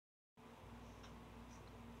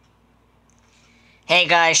Hey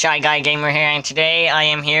guys, Shyguygameryt here, and today I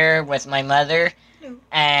am here with my mother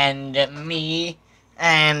and me,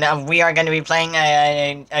 and we are going to be playing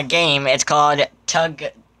a game. It's called Tug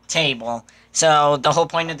Table. So the whole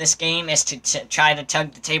point of this game is to try to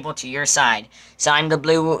tug the table to your side. So I'm the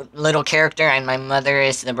blue little character, and my mother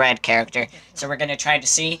is the red character. So we're going to try to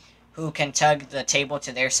see who can tug the table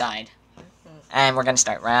to their side. And we're going to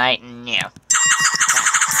start right now. Okay.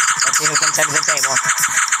 Let's see who can tug the table.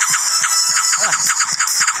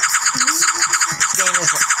 This game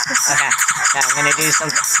is... Okay. Now I'm gonna do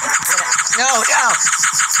something. No!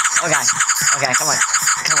 Okay. Okay, come on.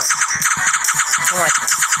 Come on. Come on.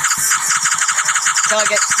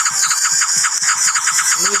 Tug it.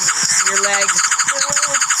 Move your legs.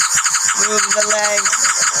 Move the legs.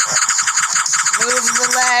 Move the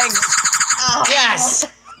legs. Oh. Yes!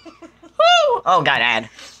 Woo! Oh, got ad.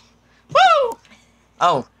 Woo!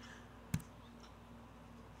 Oh.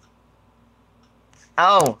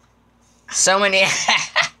 Oh. So many...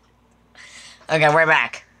 Okay, we're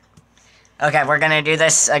back. Okay, we're gonna do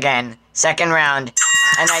this again. Second round.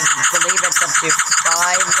 And I believe it's up to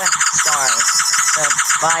 5 stars. So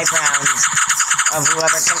 5 rounds of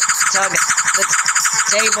whoever can tug the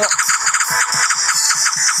table.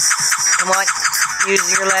 Come on. Use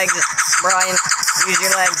your legs, Brian. Use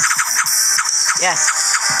your legs. Yes.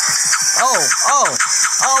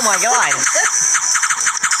 Oh my god.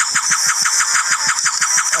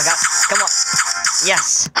 Oh god. Come on.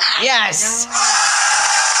 Yes. Yes!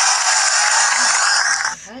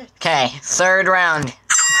 Okay, third round.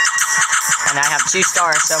 And I have 2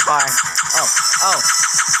 stars so far. Oh.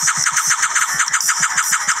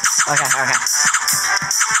 Okay.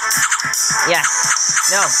 Yes.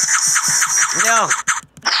 No.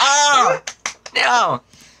 Oh! No!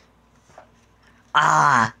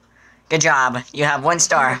 Ah. Good job. You have 1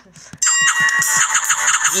 star.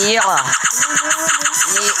 Yeah.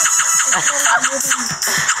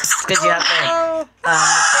 Because you have to, the trick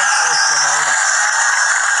is to hold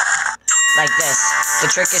it like this. The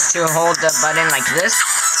trick is to hold the button like this,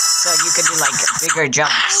 so you could do, like, bigger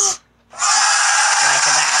jumps. Like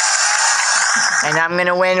that. And I'm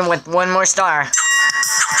gonna win with 1 more star.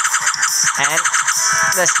 And,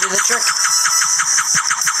 let's do the trick.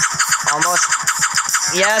 Almost.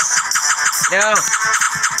 Yes. No.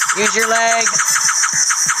 Use your legs.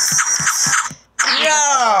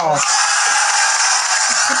 No!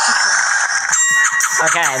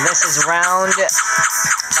 Okay, this is round... no.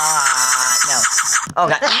 Oh,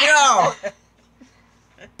 God. No!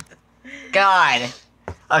 God.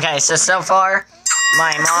 Okay, so far,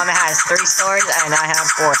 my mom has 3 stars, and I have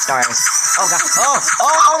 4 stars. Oh, God.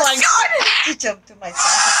 Oh my God! You jumped to my side.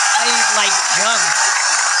 I, like, jumped.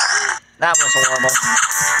 That was horrible.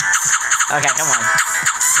 Okay, come on.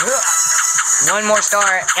 1 more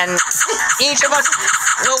star, and each of us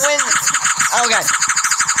will win. Oh, God.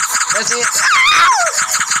 Let's see it.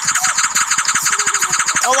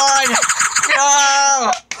 Come on!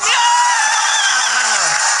 No!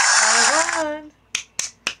 No!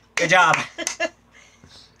 Good job.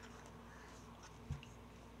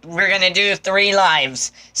 We're gonna do 3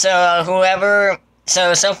 lives. So whoever...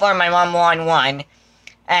 So far my mom won 1.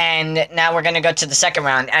 And now we're gonna go to the second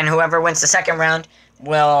round. And whoever wins the second round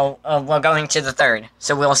will go into the third.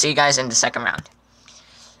 So we'll see you guys in the second round.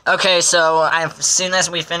 Okay, so as soon as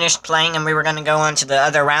we finished playing and we were gonna go on to the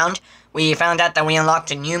other round, we found out that we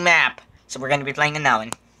unlocked a new map. So we're going to be playing in that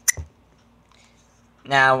one.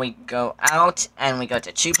 Now we go out and we go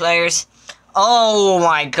to 2 players. Oh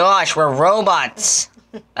my gosh, we're robots.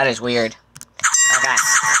 That is weird. Okay.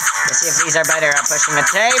 Let's see if these are better at pushing the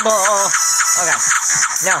table. Okay.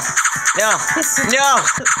 No. No,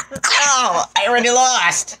 I already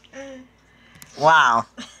lost. Wow.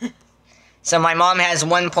 So my mom has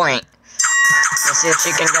 1 point. Let's see if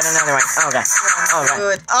she can get another one. Okay. Okay.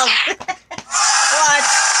 Good. Oh. What?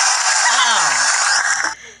 Oh.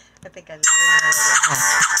 I think I learned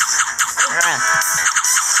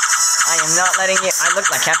I am not letting you. I look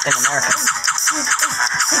like Captain America.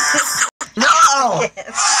 No! Yes.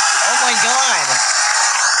 Oh my god.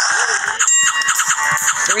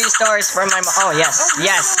 3 stars for my mom. Oh, yes. Oh,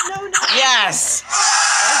 yes. No. Yes!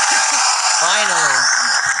 Finally.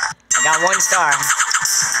 I got 1 star.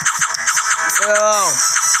 Go!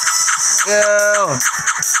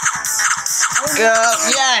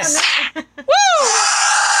 Yes! Woo!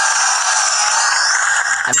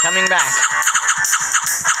 I'm coming back.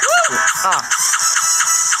 Woo!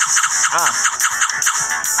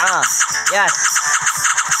 Yes!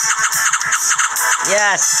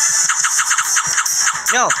 Yes!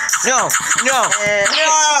 No!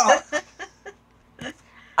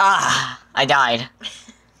 I died.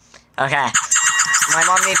 Okay. My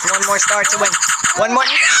mom needs one more star to win. One more. No!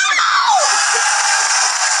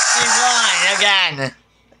 She won again.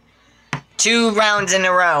 2 rounds in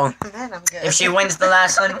a row. Man, I'm good. If she wins the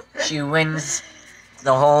last one, she wins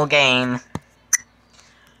the whole game.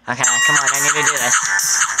 Okay, come on, I need to do this.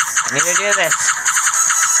 I need to do this.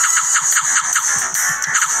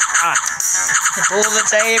 Ah, pull the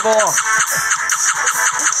table.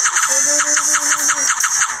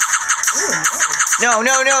 No,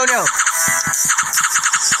 no, no, no.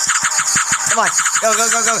 Come on, go, go,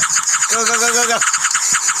 go, go. Go, go, go, go, go.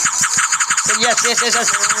 Yes, yes, yes,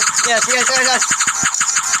 yes. Yes, yes, yes, yes.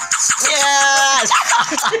 Yes!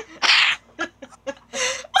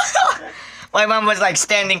 My mom was like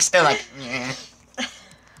standing still like, yeah.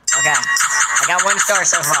 Okay, I got 1 star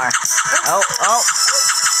so far. Oh, oh.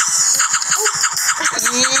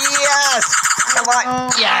 Yes! Come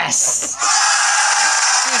on. Yes!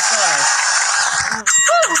 2 stars.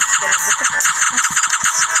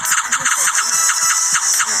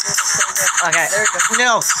 Okay,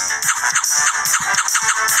 no.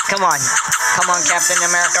 Come on. Come on, Captain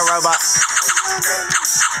America robot.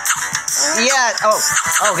 Yeah. Oh.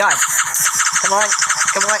 Oh, God. Come on.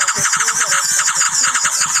 Come on.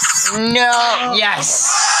 No. Yes.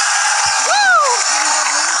 Woo!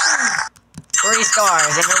 3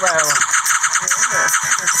 stars in a row.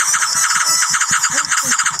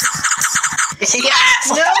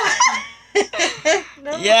 Yes!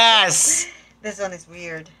 No. Yes! This one is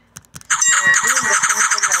weird. I'm doing the same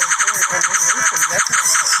thing I was doing and I'm losing. That's not right.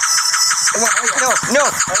 Come on. No,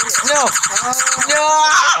 no, no, no!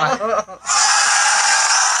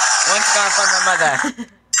 1 star from my mother.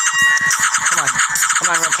 Come on. Come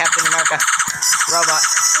on, Captain America. Robot.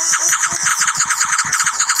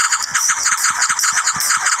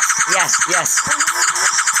 Yes, yes.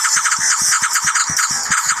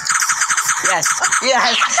 Yes,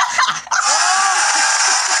 yes.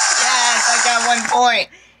 Yes, I got 1 point.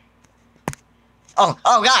 Oh,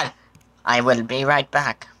 oh God. I will be right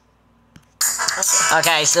back.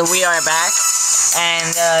 Okay, so we are back.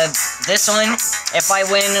 And this one, if I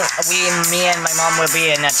win, me and my mom will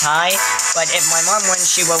be in a tie. But if my mom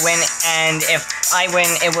wins, she will win. And if I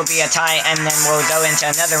win, it will be a tie. And then we'll go into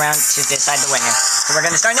another round to decide the winner. So we're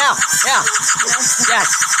going to start now. Yeah.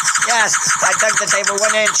 Yes. Yes. I dug the table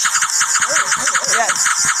 1 inch. Yes.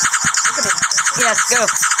 Yes, go.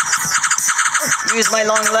 Use my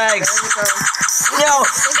long legs. No.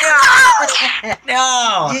 No.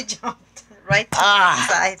 No. You jumped right to Ah. the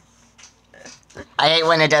side. I hate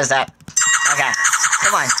when it does that. Okay,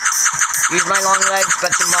 come on. Use my long legs,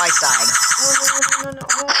 but to my side. Oh, no.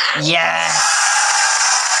 Oh. Yes!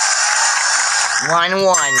 1-1.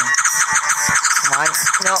 Come on.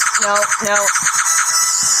 No, no, no.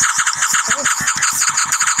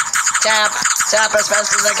 Tap. Tap as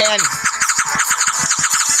fast as I can.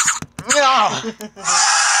 No!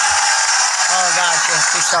 Oh, God, she has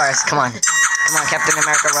 2 stars. Come on. Come on, Captain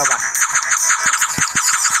America robot.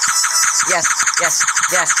 Yes, yes,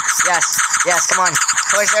 yes, yes, yes, come on.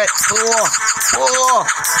 Push it. Pull. Pull.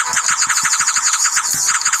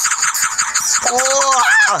 Pull.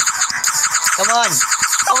 Come on.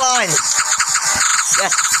 Come on.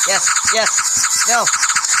 Yes, yes, yes. No.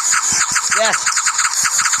 Yes.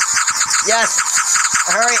 Yes.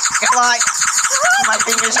 Hurry. Come on. My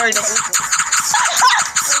fingers hurting.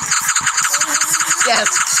 Yes,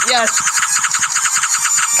 yes.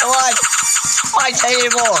 Come on. My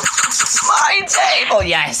table. My table,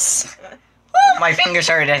 yes. Woo, my fingers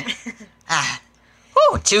hurted. Ah.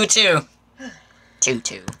 Woo, 2-2.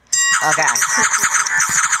 2-2. Okay.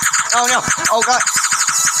 Oh no. Oh God.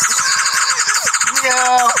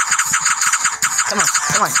 No. Come on.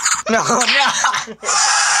 Come on. No. No.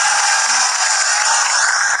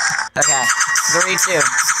 Okay. 3-2.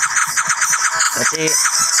 Let's see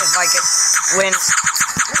if I can win.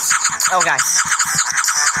 Oh God.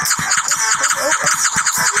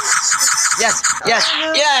 Yes, yes,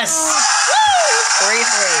 yes! Woo! 3-3.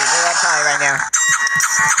 We're at tie right now.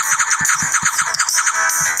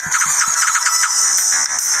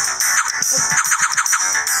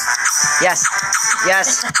 Yes, yes,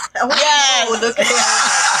 yes! Oh, look at that.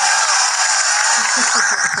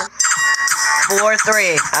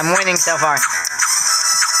 4-3. I'm winning so far.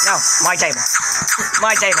 No, my table.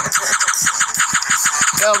 My table.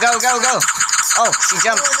 Go, go, go, go. Oh, she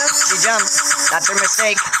jumped. She jumped. That's her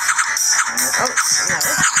mistake. Oh, no.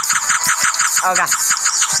 Oh, God.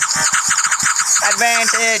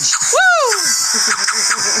 Advantage. Woo!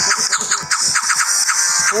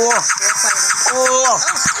 Cool. Cool.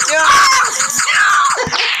 No! No!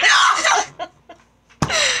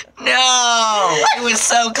 No! It was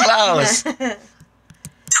so close.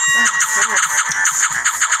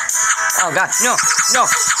 Oh god, no, no,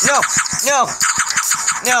 no, no,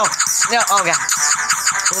 no, no, oh god.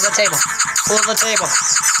 Pull the table, pull the table,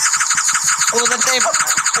 pull the table,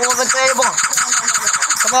 pull the table.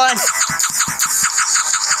 Come on.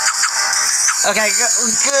 Okay, go,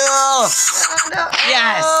 go.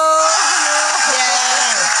 Yes. Yes.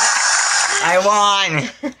 I won.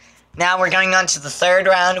 Now we're going on to the third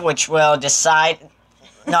round, which will decide,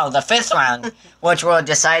 no, the fifth round, which will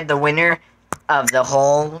decide the winner of the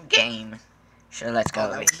whole game. So let's go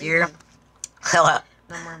over here. Hello.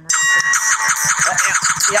 No more mercy.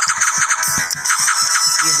 Yep.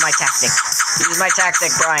 Use my tactic. Use my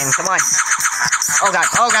tactic, Brian. Come on. Oh god.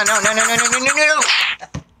 Oh god. No. No. No. No. No. No. No. No.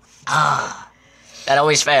 Ah. That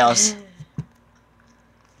always fails.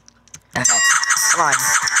 Okay. Come on.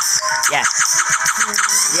 Yes.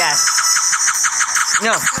 Yes.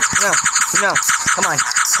 No. No. No. Come on.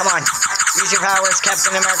 Come on. Use your powers,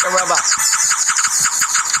 Captain America robot.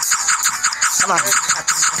 Come on.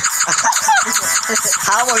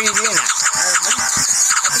 How are you doing that?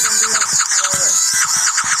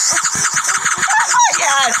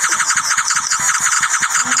 Yes!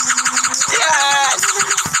 Yes!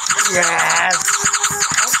 Yes!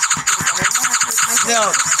 No,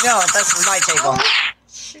 no, this is my table.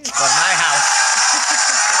 For my house.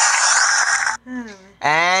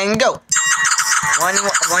 And go! One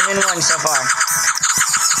and one so far.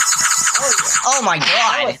 Oh my god!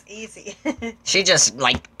 That was easy. She just,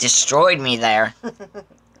 like, destroyed me there.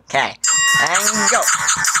 Okay. And go!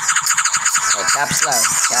 Okay, tap slow.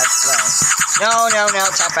 Tap slow. No, no, no,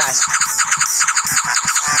 tap fast.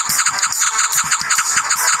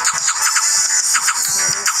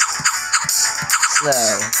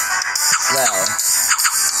 Slow. Slow.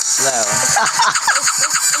 Slow.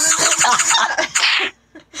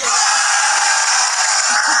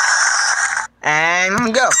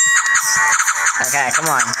 And go! Okay, come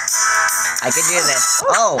on. I can do this.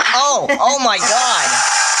 Oh my god!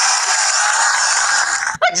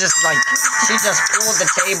 I just, like, she just pulled the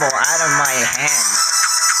table out of my hand.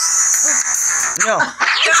 No.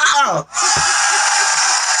 No!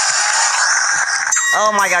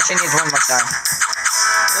 Oh my gosh, she needs one more star.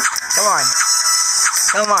 Come on.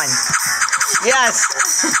 Come on. Yes!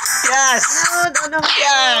 Yes! No.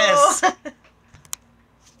 Yes!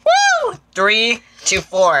 Woo! 3-4.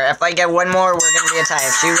 If I get one more, we're gonna be a tie.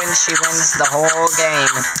 If she wins the whole game.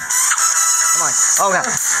 Come on. Oh god.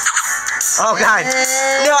 Oh god.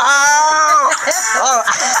 No! Oh!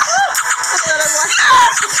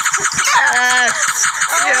 Yes!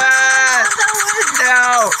 Yes!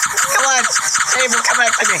 No! Come on! Table, come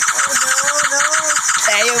back to me. No.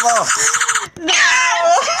 Table! No!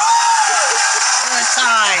 We're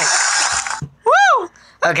tied. Woo!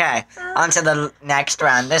 Okay, on to the next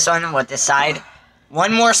round. This one will decide.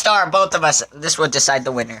 One more star, both of us. This will decide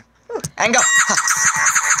the winner. And go.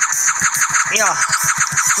 Yeah.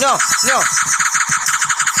 No.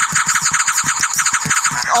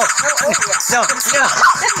 Oh, no. No.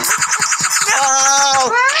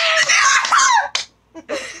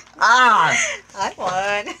 Ah. I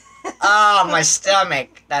won. Oh, my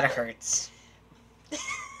stomach. That hurts.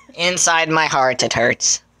 Inside my heart, it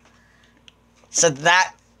hurts. So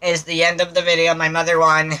that is the end of the video. My mother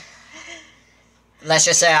won. Let's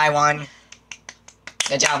just say I won.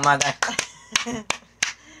 Good job, mother.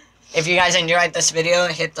 If you guys enjoyed this video,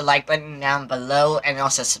 hit the like button down below and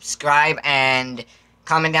also subscribe and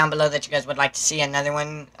comment down below that you guys would like to see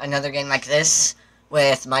another game like this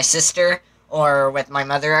with my sister or with my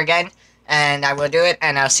mother again. And I will do it,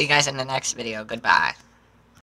 and I'll see you guys in the next video. Goodbye.